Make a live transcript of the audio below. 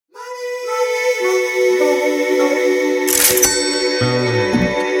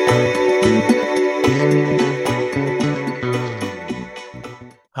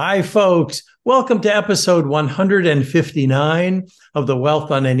Hi, folks. Welcome to episode 159 of the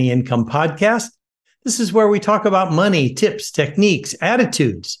Wealth on Any Income podcast. This is where we talk about money, tips, techniques,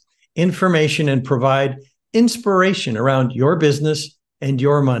 attitudes, information, and provide inspiration around your business and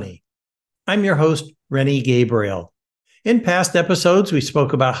your money. I'm your host, Rennie Gabriel. In past episodes, we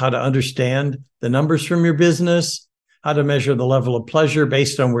spoke about how to understand the numbers from your business, how to measure the level of pleasure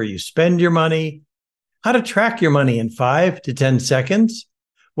based on where you spend your money, how to track your money in 5 to 10 seconds,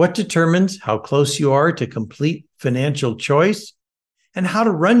 what determines how close you are to complete financial choice, and how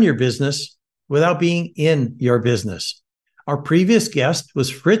to run your business without being in your business. Our previous guest was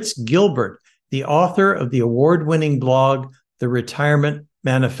Fritz Gilbert, the author of the award-winning blog, The Retirement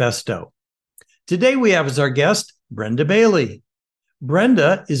Manifesto. Today we have as our guest, Brenda Bailey.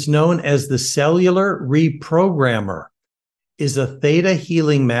 Brenda is known as the cellular reprogrammer, is a theta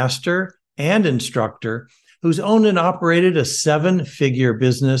healing master and instructor who's owned and operated a 7-figure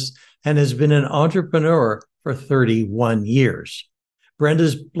business and has been an entrepreneur for 31 years.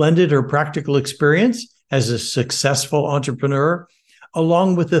 Brenda's blended her practical experience as a successful entrepreneur,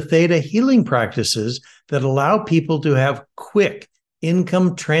 along with the theta healing practices that allow people to have quick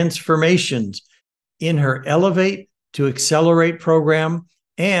income transformations in her Elevate to Accelerate program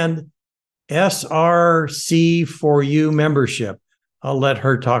and SRC for You membership. I'll let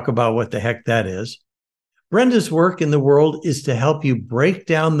her talk about what the heck that is. Brenda's work in the world is to help you break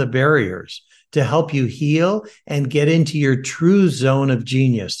down the barriers, to help you heal and get into your true zone of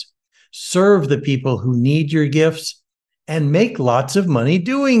genius, serve the people who need your gifts, and make lots of money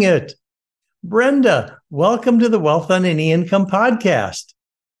doing it. Brenda, welcome to the Wealth on Any Income podcast.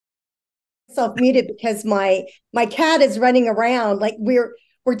 Self-muted because my cat is running around like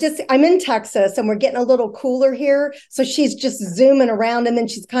I'm in Texas and we're getting a little cooler here. So she's just zooming around and then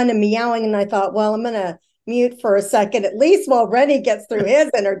she's kind of meowing. And I thought, well, I'm going to mute for a second, at least while Rennie gets through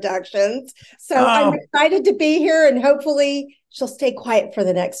his introductions. So I'm excited to be here and hopefully she'll stay quiet for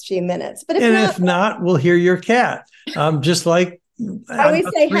the next few minutes. But if not, we'll hear your cat. Just like I always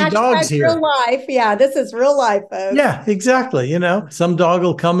say hashtag real life. Yeah, this is real life, folks. Yeah, exactly. You know, some dog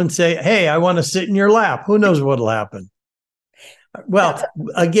will come and say, hey, I want to sit in your lap. Who knows what'll happen? Well,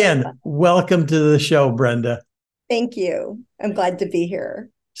 again, welcome to the show, Brenda. Thank you. I'm glad to be here.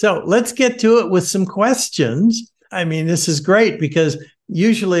 So let's get to it with some questions. I mean, this is great because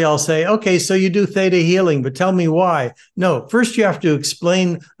usually I'll say, okay, so you do theta healing, but tell me why. No, first you have to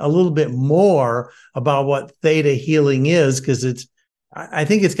explain a little bit more about what theta healing is, because I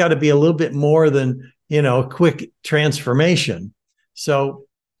think it's got to be a little bit more than, a quick transformation. So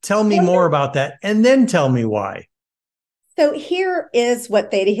tell me more about that and then tell me why. So here is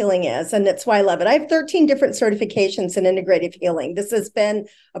what theta healing is, and that's why I love it. I have 13 different certifications in integrative healing. This has been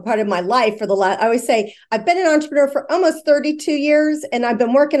a part of my life for I always say, I've been an entrepreneur for almost 32 years, and I've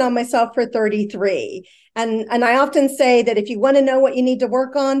been working on myself for 33. And I often say that if you want to know what you need to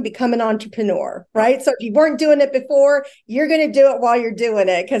work on, become an entrepreneur, right? So if you weren't doing it before, you're going to do it while you're doing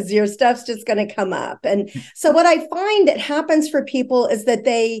it because your stuff's just going to come up. And so what I find that happens for people is that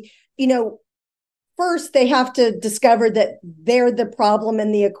they, first, they have to discover that they're the problem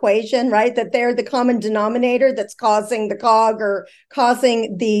in the equation, right? That they're the common denominator that's causing the cog or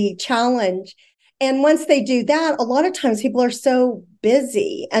causing the challenge. And once they do that, a lot of times people are so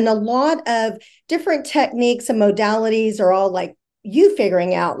busy and a lot of different techniques and modalities are all like you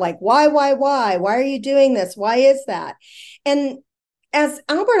figuring out like, why are you doing this? Why is that? And as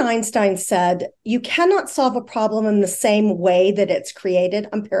Albert Einstein said, you cannot solve a problem in the same way that it's created.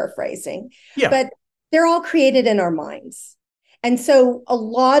 I'm paraphrasing, but they're all created in our minds. And so a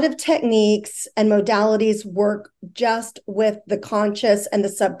lot of techniques and modalities work just with the conscious and the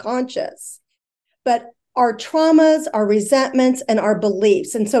subconscious. But our traumas, our resentments, and our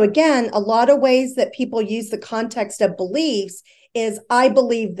beliefs. And so again, a lot of ways that people use the context of beliefs is I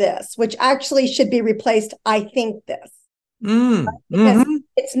believe this, which actually should be replaced, I think this. Because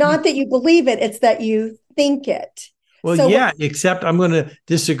it's not that you believe it, it's that you think it. Well, so except I'm going to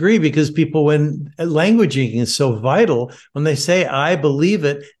disagree because people, when languaging is so vital, when they say, I believe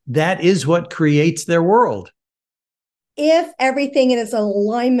it, that is what creates their world. If everything is in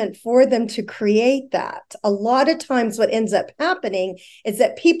alignment for them to create that, a lot of times what ends up happening is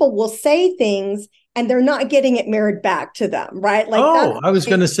that people will say things and they're not getting it mirrored back to them, right? I was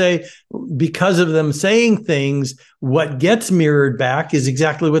going to say, because of them saying things, what gets mirrored back is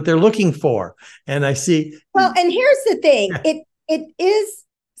exactly what they're looking for. And I see. Well, and here's the thing. It is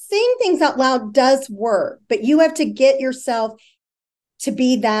saying things out loud does work, but you have to get yourself to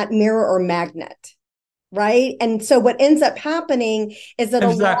be that mirror or magnet. Right. And so what ends up happening is that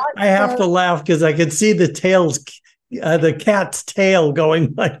I have to laugh because I can see the tails the cat's tail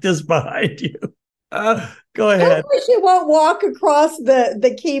going like this behind you. Go ahead. She won't walk across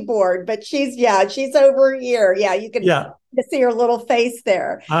the keyboard, but she's over here. Yeah, you can see her little face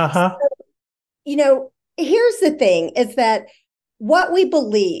there. Uh-huh. So, here's the thing is that what we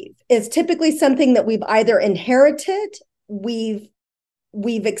believe is typically something that we've either inherited, we've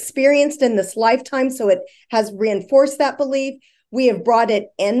experienced in this lifetime, so it has reinforced that belief. We have brought it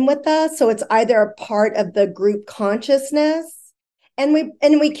in with us, so it's either a part of the group consciousness, and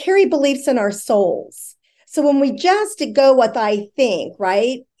we carry beliefs in our souls. So when we just go with I think,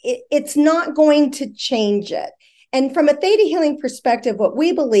 right, it's not going to change it. And from a theta healing perspective, what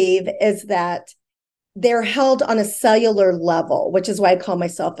we believe is that they're held on a cellular level, which is why I call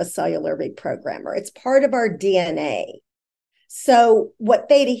myself a cellular reprogrammer. It's part of our DNA. So what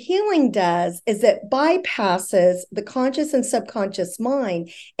theta healing does is it bypasses the conscious and subconscious mind,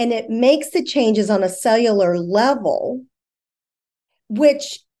 and it makes the changes on a cellular level,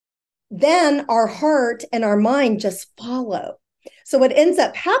 which then our heart and our mind just follow. So what ends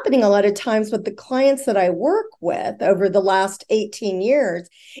up happening a lot of times with the clients that I work with over the last 18 years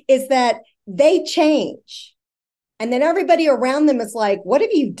is that they change. And then everybody around them is like, what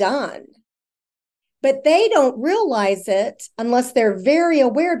have you done? But they don't realize it unless they're very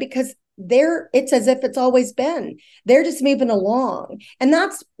aware, because it's as if it's always been. They're just moving along. And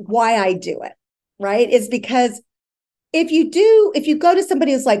that's why I do it, right? Is because if you go to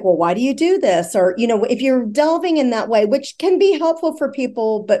somebody who's like, well, why do you do this? Or, if you're delving in that way, which can be helpful for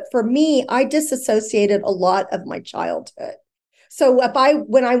people, but for me, I disassociated a lot of my childhood. So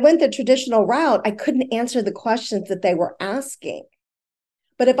when I went the traditional route, I couldn't answer the questions that they were asking.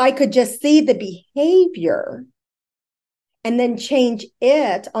 But if I could just see the behavior and then change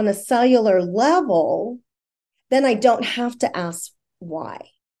it on a cellular level, then I don't have to ask why.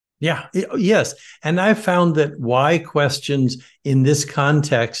 Yeah. Yes. And I've found that why questions in this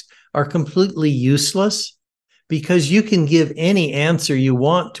context are completely useless, because you can give any answer you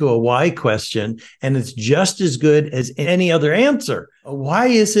want to a why question, and it's just as good as any other answer. Why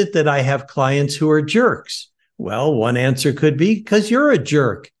is it that I have clients who are jerks? Well, one answer could be because you're a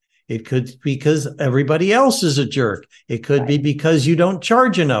jerk. It could be because everybody else is a jerk. It could be because you don't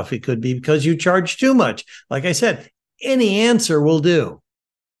charge enough. It could be because you charge too much. Like I said, any answer will do.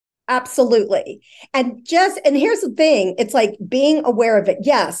 Absolutely. And here's the thing, it's like being aware of it.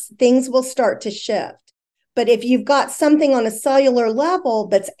 Yes, things will start to shift. But if you've got something on a cellular level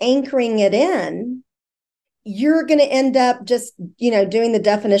that's anchoring it in, you're going to end up just, doing the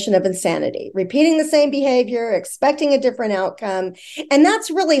definition of insanity, repeating the same behavior, expecting a different outcome. And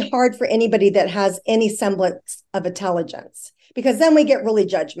that's really hard for anybody that has any semblance of intelligence, because then we get really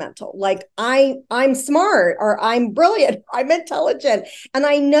judgmental. Like I'm smart, or I'm brilliant, I'm intelligent, and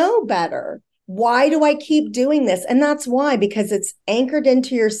I know better. Why do I keep doing this? And that's why, because it's anchored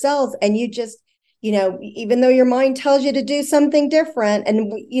into your cells, and you just, even though your mind tells you to do something different,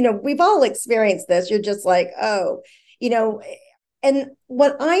 and we've all experienced this, you're just like, oh, and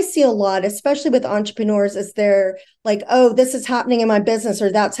what I see a lot, especially with entrepreneurs, is they're like, oh, this is happening in my business,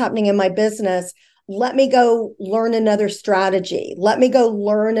 or that's happening in my business. Let me go learn another strategy. Let me go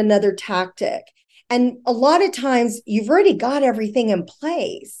learn another tactic. And a lot of times you've already got everything in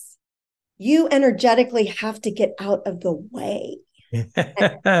place. You energetically have to get out of the way. And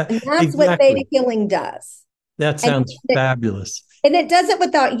that's exactly what theta healing does. That sounds fabulous. And it does it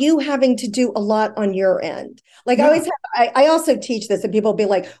without you having to do a lot on your end. Like I also teach this, and people will be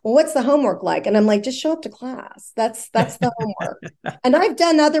like, well, what's the homework like? And I'm like, just show up to class. That's the homework. And I've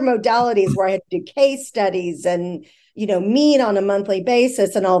done other modalities where I had to do case studies and, meet on a monthly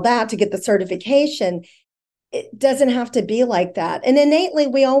basis and all that to get the certification. It doesn't have to be like that. And innately,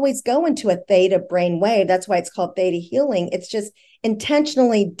 we always go into a theta brain wave. That's why it's called theta healing. It's just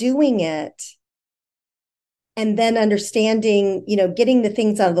intentionally doing it, and then understanding, getting the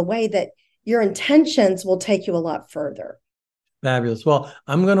things out of the way, that your intentions will take you a lot further. Fabulous. Well,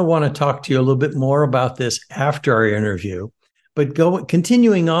 I'm going to want to talk to you a little bit more about this after our interview, but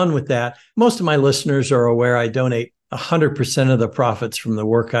continuing on with that, most of my listeners are aware I donate 100% of the profits from the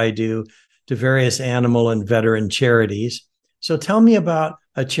work I do to various animal and veteran charities. So tell me about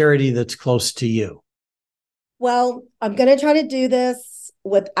a charity that's close to you. Well, I'm going to try to do this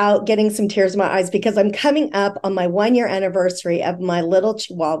without getting some tears in my eyes, because I'm coming up on my 1-year anniversary of my little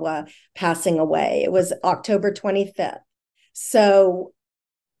Chihuahua passing away. It was October 25th. So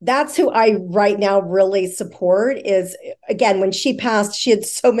that's who I right now really support. Is, again, when she passed, she had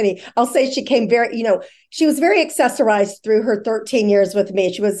so many, I'll say she came very, she was very accessorized through her 13 years with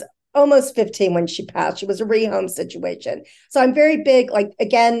me. She was almost 15 when she passed. She was a rehome situation. So I'm very big, like,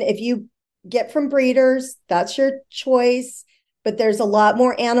 again, if you get from breeders. That's your choice. But there's a lot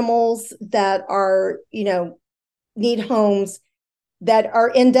more animals that are, need homes that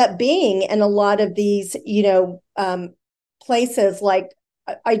are end up being in a lot of these, places like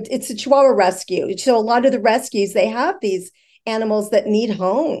it's a Chihuahua rescue. So a lot of the rescues, they have these animals that need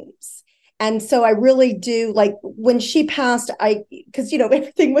homes. And so I really do, like, when she passed, because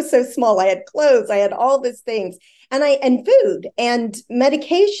everything was so small. I had clothes, I had all these things, and food and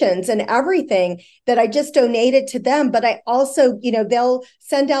medications and everything that I just donated to them. But I also, they'll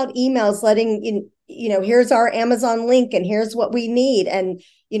send out emails letting here's our Amazon link and here's what we need. And,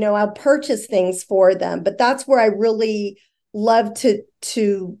 I'll purchase things for them. But that's where I really love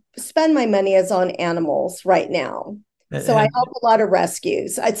to spend my money, is on animals right now. So I help a lot of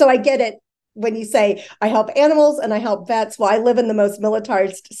rescues. So I get it when you say I help animals and I help vets. Well, I live in the most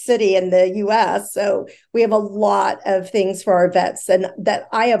militarized city in the US. So we have a lot of things for our vets, and that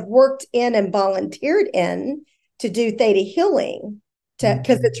I have worked in and volunteered in to do theta healing,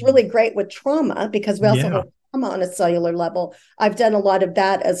 because it's really great with trauma, because we also have trauma on a cellular level. I've done a lot of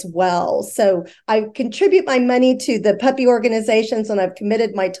that as well. So I contribute my money to the puppy organizations, and I've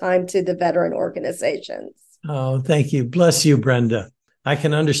committed my time to the veteran organizations. Oh, thank you. Bless you, Brenda. I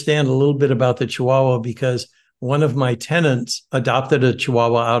can understand a little bit about the Chihuahua because one of my tenants adopted a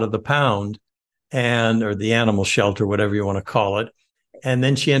Chihuahua out of the pound or the animal shelter, whatever you want to call it. And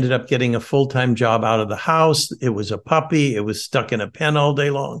then she ended up getting a full-time job out of the house. It was a puppy. It was stuck in a pen all day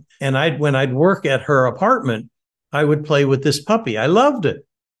long. And when I'd work at her apartment, I would play with this puppy. I loved it.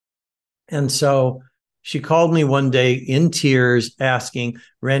 And so she called me one day in tears asking,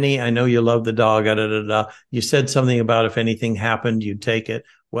 Rennie, I know you love the dog. You said something about if anything happened, you'd take it.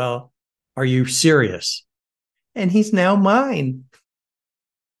 Well, are you serious? And he's now mine.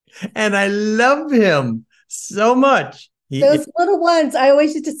 And I love him so much. Those little ones, I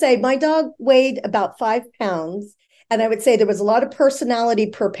always used to say, my dog weighed about 5 pounds. And I would say there was a lot of personality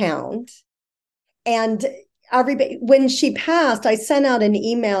per pound. And when she passed, I sent out an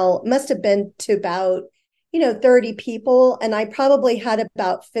email, must have been to about 30 people. And I probably had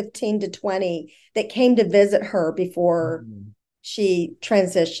about 15 to 20 that came to visit her before she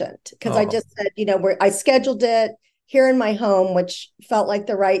transitioned. Because I just said, I scheduled it here in my home, which felt like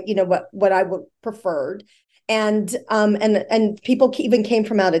the right, what I would preferred. And people even came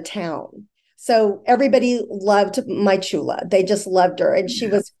from out of town. So everybody loved my Chula. They just loved her, and she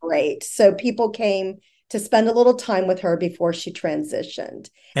was great. So people came to spend a little time with her before she transitioned.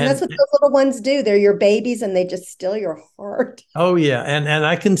 And that's what those little ones do. They're your babies, and they just steal your heart. Oh, yeah. And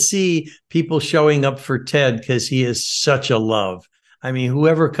I can see people showing up for Ted because he is such a love. I mean,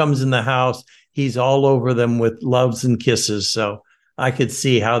 whoever comes in the house, he's all over them with loves and kisses. So I could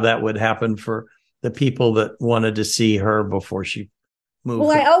see how that would happen for the people that wanted to see her before she moved. Well,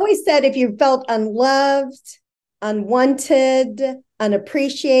 I always said, if you felt unloved, unwanted,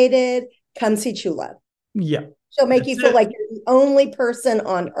 unappreciated, come see Chula. Yeah. She'll make you feel like you're the only person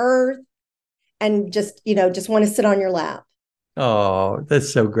on earth, and just want to sit on your lap. Oh,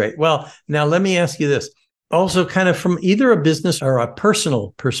 that's so great. Well, now let me ask you this. Also, kind of from either a business or a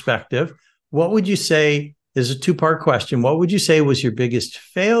personal perspective, what would you say is a two-part question? What would you say was your biggest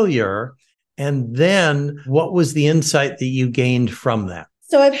failure? And then what was the insight that you gained from that?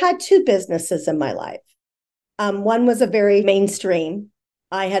 So I've had 2 businesses in my life. One was a very mainstream.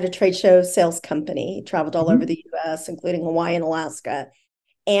 I had a trade show sales company, traveled all over the US, including Hawaii and Alaska.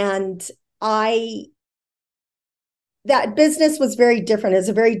 And that business was very different. It's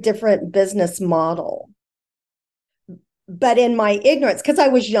a very different business model. But in my ignorance, because I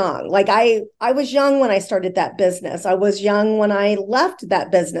was young, like I was young when I started that business. I was young when I left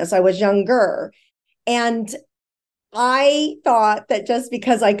that business. I was younger. And I thought that just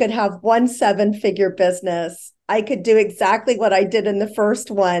because I could have one 7-figure business, I could do exactly what I did in the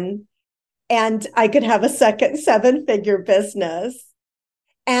first one, and I could have a second 7-figure business.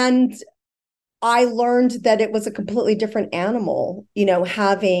 And I learned that it was a completely different animal,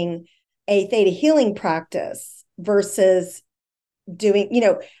 having a theta healing practice versus doing,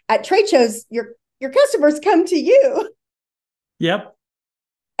 at trade shows, your customers come to you. Yep.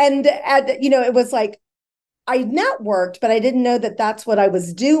 And it was like, I networked, but I didn't know that that's what I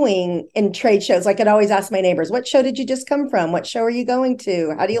was doing in trade shows. I could always ask my neighbors, what show did you just come from? What show are you going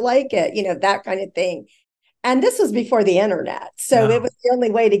to? How do you like it? That kind of thing. And this was before the internet. So it was the only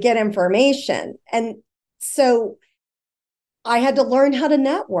way to get information. And so I had to learn how to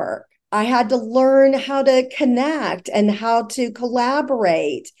network. I had to learn how to connect and how to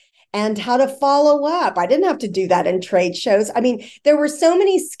collaborate and how to follow up. I didn't have to do that in trade shows. I mean, there were so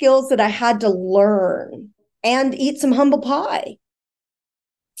many skills that I had to learn, and eat some humble pie.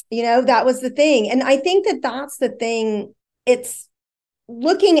 That was the thing. And I think that that's the thing. It's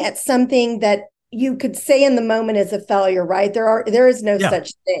looking at something that you could say in the moment is a failure, right? There is no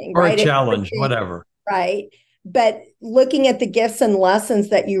such thing, or right? a challenge, whatever. Right. But looking at the gifts and lessons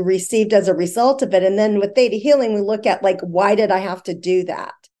that you received as a result of it. And then with theta healing, we look at like, why did I have to do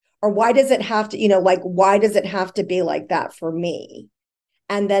that? Or why does it have to, why does it have to be like that for me?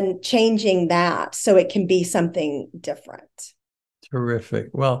 And then changing that so it can be something different. Terrific.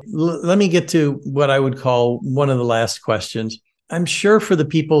 Well, let me get to what I would call one of the last questions. I'm sure for the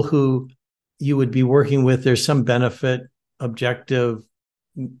people who you would be working with, there's some benefit, objective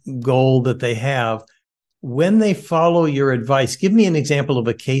goal that they have. When they follow your advice, give me an example of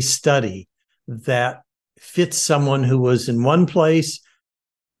a case study that fits someone who was in one place,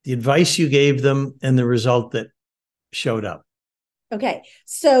 the advice you gave them, and the result that showed up. Okay.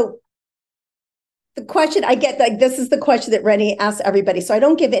 So the question I get, like, this is the question that Rennie asks everybody. So I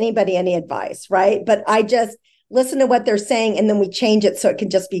don't give anybody any advice, right? But I just listen to what they're saying, and then we change it so it can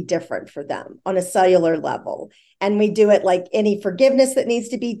just be different for them on a cellular level. And we do it like any forgiveness that needs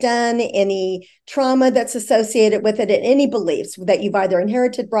to be done, any trauma that's associated with it, and any beliefs that you've either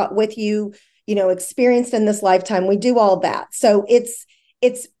inherited, brought with you, experienced in this lifetime. We do all that. So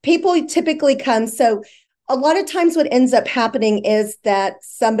it's people typically come. So a lot of times what ends up happening is that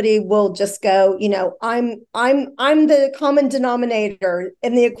somebody will just go, I'm the common denominator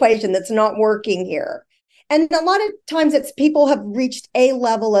in the equation that's not working here. And a lot of times it's people have reached a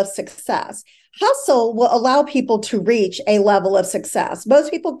level of success. Hustle will allow people to reach a level of success.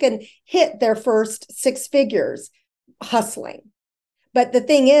 Most people can hit their first 6 figures hustling. But the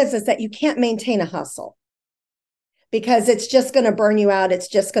thing is that you can't maintain a hustle because it's just going to burn you out. It's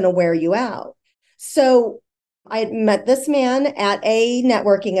just going to wear you out. So I met this man at a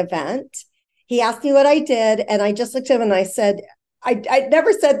networking event. He asked me what I did, and I just looked at him and I said, I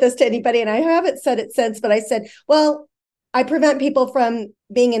never said this to anybody, and I haven't said it since, but I said, well, I prevent people from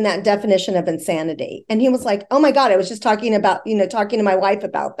being in that definition of insanity. And he was like, oh my God, I was just talking to my wife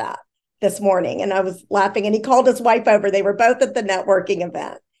about that this morning. And I was laughing, and he called his wife over. They were both at the networking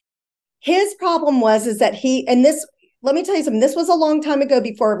event. His problem was that let me tell you something, this was a long time ago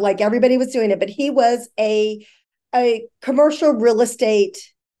before like everybody was doing it, but he was a commercial real estate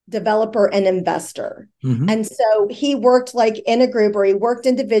developer and investor. Mm-hmm. And so he worked like in a group, or he worked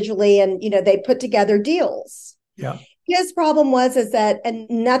individually, and, they put together deals. Yeah. His problem was that and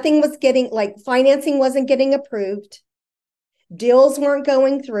nothing was getting, like, financing wasn't getting approved. Deals weren't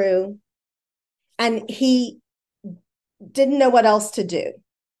going through, and he didn't know what else to do.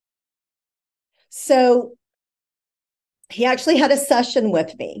 So he actually had a session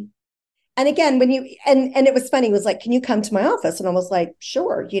with me. And again, and it was funny, he was like, can you come to my office? And I was like,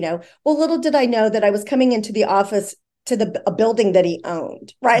 sure, well, little did I know that I was coming into the office to a building that he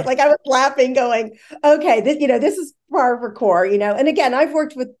owned, right? Like I was laughing going, okay, this is par for core, and again, I've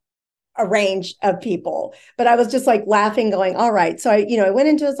worked with a range of people, but I was just like laughing going, all right. So I went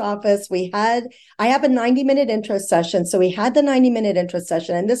into his office. I have a 90-minute intro session. So we had the 90-minute intro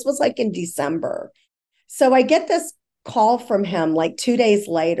session, and this was like in December. So I get this call from him like 2 days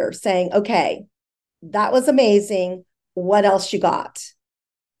later saying, okay, that was amazing. What else you got?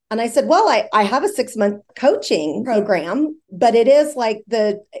 And I said, well, I have a 6-month coaching program, but it was like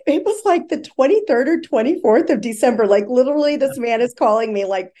the 23rd or 24th of December. Like literally this man is calling me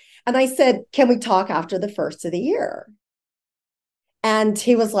and I said, can we talk after the first of the year? And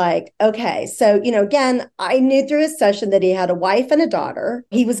he was like, okay. So, again, I knew through his session that he had a wife and a daughter.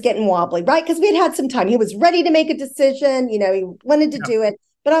 He was getting wobbly, right? Because we had some time. He was ready to make a decision. He wanted to do it.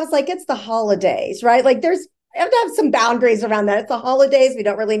 But I was like, it's the holidays, right? Like I have to have some boundaries around that. It's the holidays. We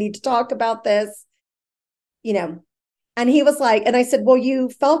don't really need to talk about this, And he was like, and I said, well, you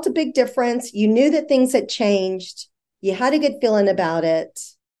felt a big difference. You knew that things had changed. You had a good feeling about it.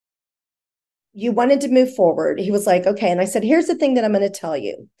 You wanted to move forward. He was like, okay. And I said, here's the thing that I'm going to tell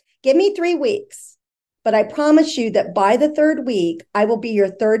you. Give me 3 weeks, but I promise you that by the 3rd week, I will be your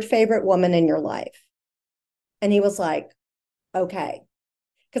 3rd favorite woman in your life. And he was like, okay.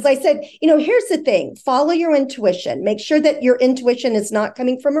 Because I said, here's the thing, follow your intuition, make sure that your intuition is not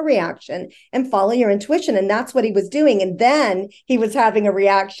coming from a reaction, and follow your intuition. And that's what he was doing. And then he was having a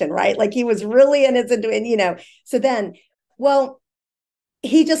reaction, right? Like he was really in his intuition, so then, well,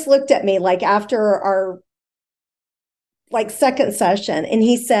 he just looked at me like after our second session, and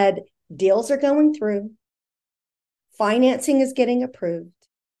he said, deals are going through. Financing is getting approved.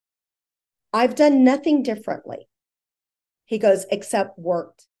 I've done nothing differently. He goes, except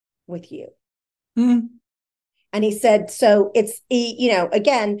worked with you. Mm-hmm. And he said, so it's,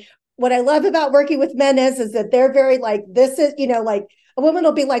 again, what I love about working with men is that they're very this is, a woman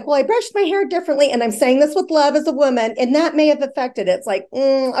will be like, well, I brushed my hair differently. And I'm saying this with love as a woman. And that may have affected it. It's like,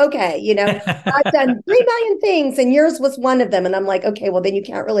 okay, I've done 3 million things and yours was one of them. And I'm like, okay, well, then you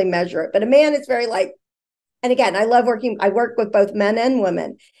can't really measure it. But a man is very like, and again, I work with both men and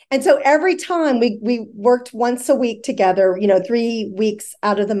women. And so every time we worked once a week together, 3 weeks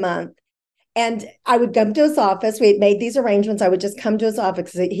out of the month. And I would come to his office. We had made these arrangements. I would just come to his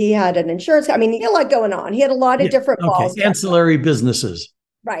office because he had an insurance. I mean, he had a lot going on. He had a lot of different balls. Ancillary businesses.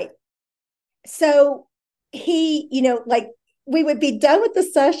 Right. So he, like we would be done with the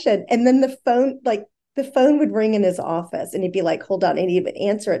session and then the phone would ring in his office and he'd be like, hold on. And he would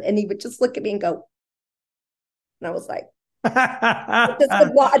answer it. And he would just look at me and go, and I was like, and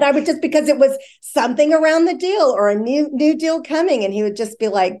I would just, because it was something around the deal or a new deal coming. And he would just be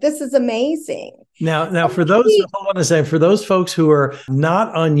like, this is amazing. Now, for those, hold on a second, for those folks who are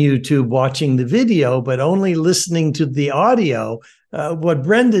not on YouTube watching the video, but only listening to the audio, what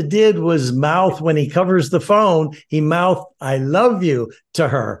Brenda did was mouth, when he covers the phone, he mouthed, I love you to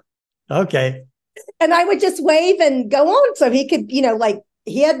her. Okay. And I would just wave and go on so he could,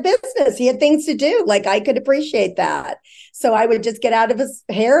 he had business, he had things to do. Like I could appreciate that. So I would just get out of his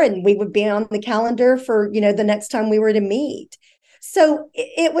hair and we would be on the calendar for, the next time we were to meet. So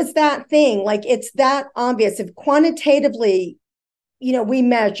it was that thing, like it's that obvious. If quantitatively, we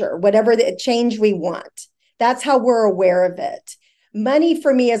measure whatever the change we want, that's how we're aware of it. Money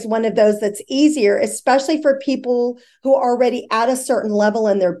for me is one of those that's easier, especially for people who are already at a certain level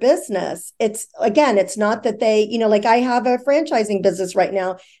in their business. It's not that they, like I have a franchising business right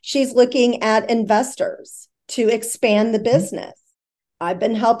now. She's looking at investors to expand the business. I've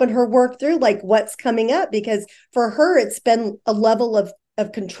been helping her work through like what's coming up because for her, it's been a level of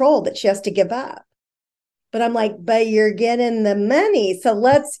control that she has to give up. But I'm like, but you're getting the money. So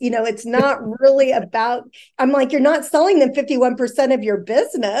let's, it's not really about, I'm like, you're not selling them 51% of your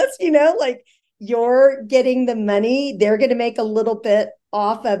business, like you're getting the money. They're going to make a little bit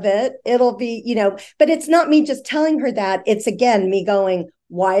off of it. It'll be, but it's not me just telling her that. It's again, me going,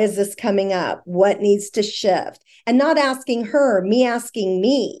 why is this coming up? What needs to shift? And not asking her, me asking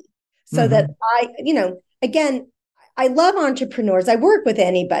me so that again, I love entrepreneurs. I work with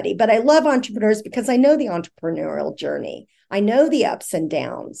anybody, but I love entrepreneurs because I know the entrepreneurial journey. I know the ups and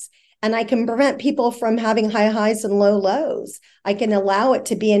downs, and I can prevent people from having high highs and low lows. I can allow it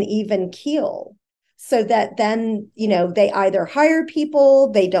to be an even keel so that then, they either hire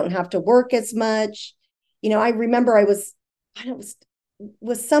people, they don't have to work as much. I remember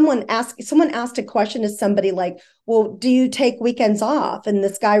someone asked a question to somebody like, well, do you take weekends off? And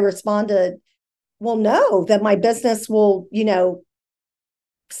this guy responded, well, no, that my business will,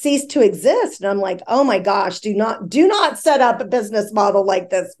 cease to exist. And I'm like, oh my gosh, do not set up a business model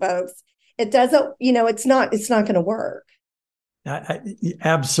like this, folks. It doesn't, it's not going to work.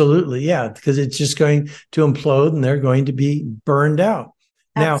 Absolutely. Yeah. Because it's just going to implode and they're going to be burned out.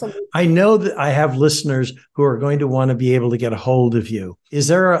 Now, absolutely. I know that I have listeners who are going to want to be able to get a hold of you. Is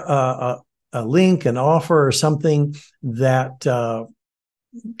there a link, an offer or something that,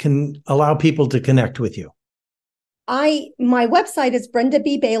 can allow people to connect with you? My website is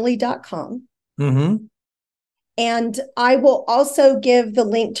brendabbailey.com. Mm-hmm. And I will also give the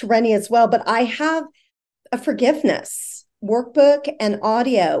link to Rennie as well, but I have a forgiveness workbook and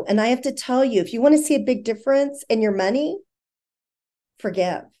audio. And I have to tell you, if you want to see a big difference in your money,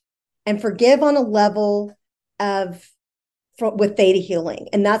 forgive on a level with theta healing.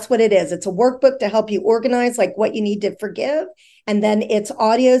 And that's what it is. It's a workbook to help you organize like what you need to forgive. And then it's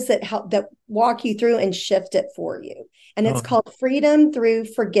audios that walk you through and shift it for you. And it's called Freedom Through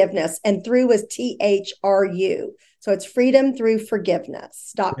Forgiveness. And through is THRU. So it's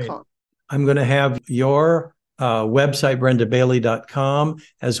freedomthroughforgiveness.com. I'm going to have your website, brendabbailey.com,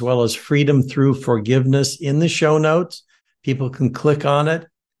 as well as Freedom Through Forgiveness in the show notes. People can click on it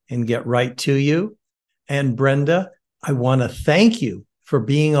and get right to you. And Brenda, I want to thank you for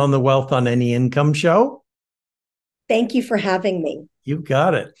being on the Wealth on Any Income show. Thank you for having me. You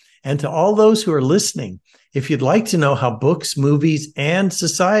got it. And to all those who are listening, if you'd like to know how books, movies, and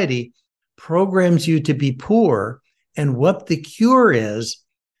society programs you to be poor and what the cure is,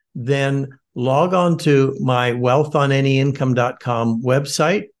 then log on to my wealthonanyincome.com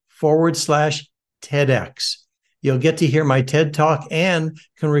website /TEDx. You'll get to hear my TED Talk and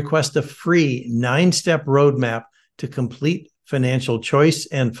can request a free 9-step roadmap to complete financial choice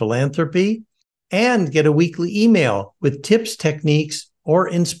and philanthropy, and get a weekly email with tips, techniques, or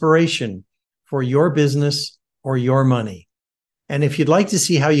inspiration for your business or your money. And if you'd like to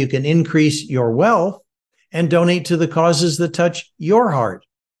see how you can increase your wealth and donate to the causes that touch your heart,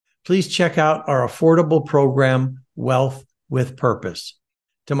 please check out our affordable program, Wealth with purpose.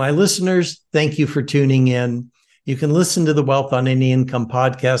 To my listeners, thank you for tuning in. You can listen to the Wealth on Any Income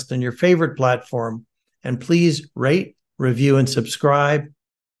podcast on your favorite platform. And please rate, review, and subscribe.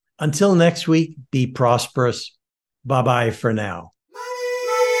 Until next week, be prosperous. Bye-bye for now.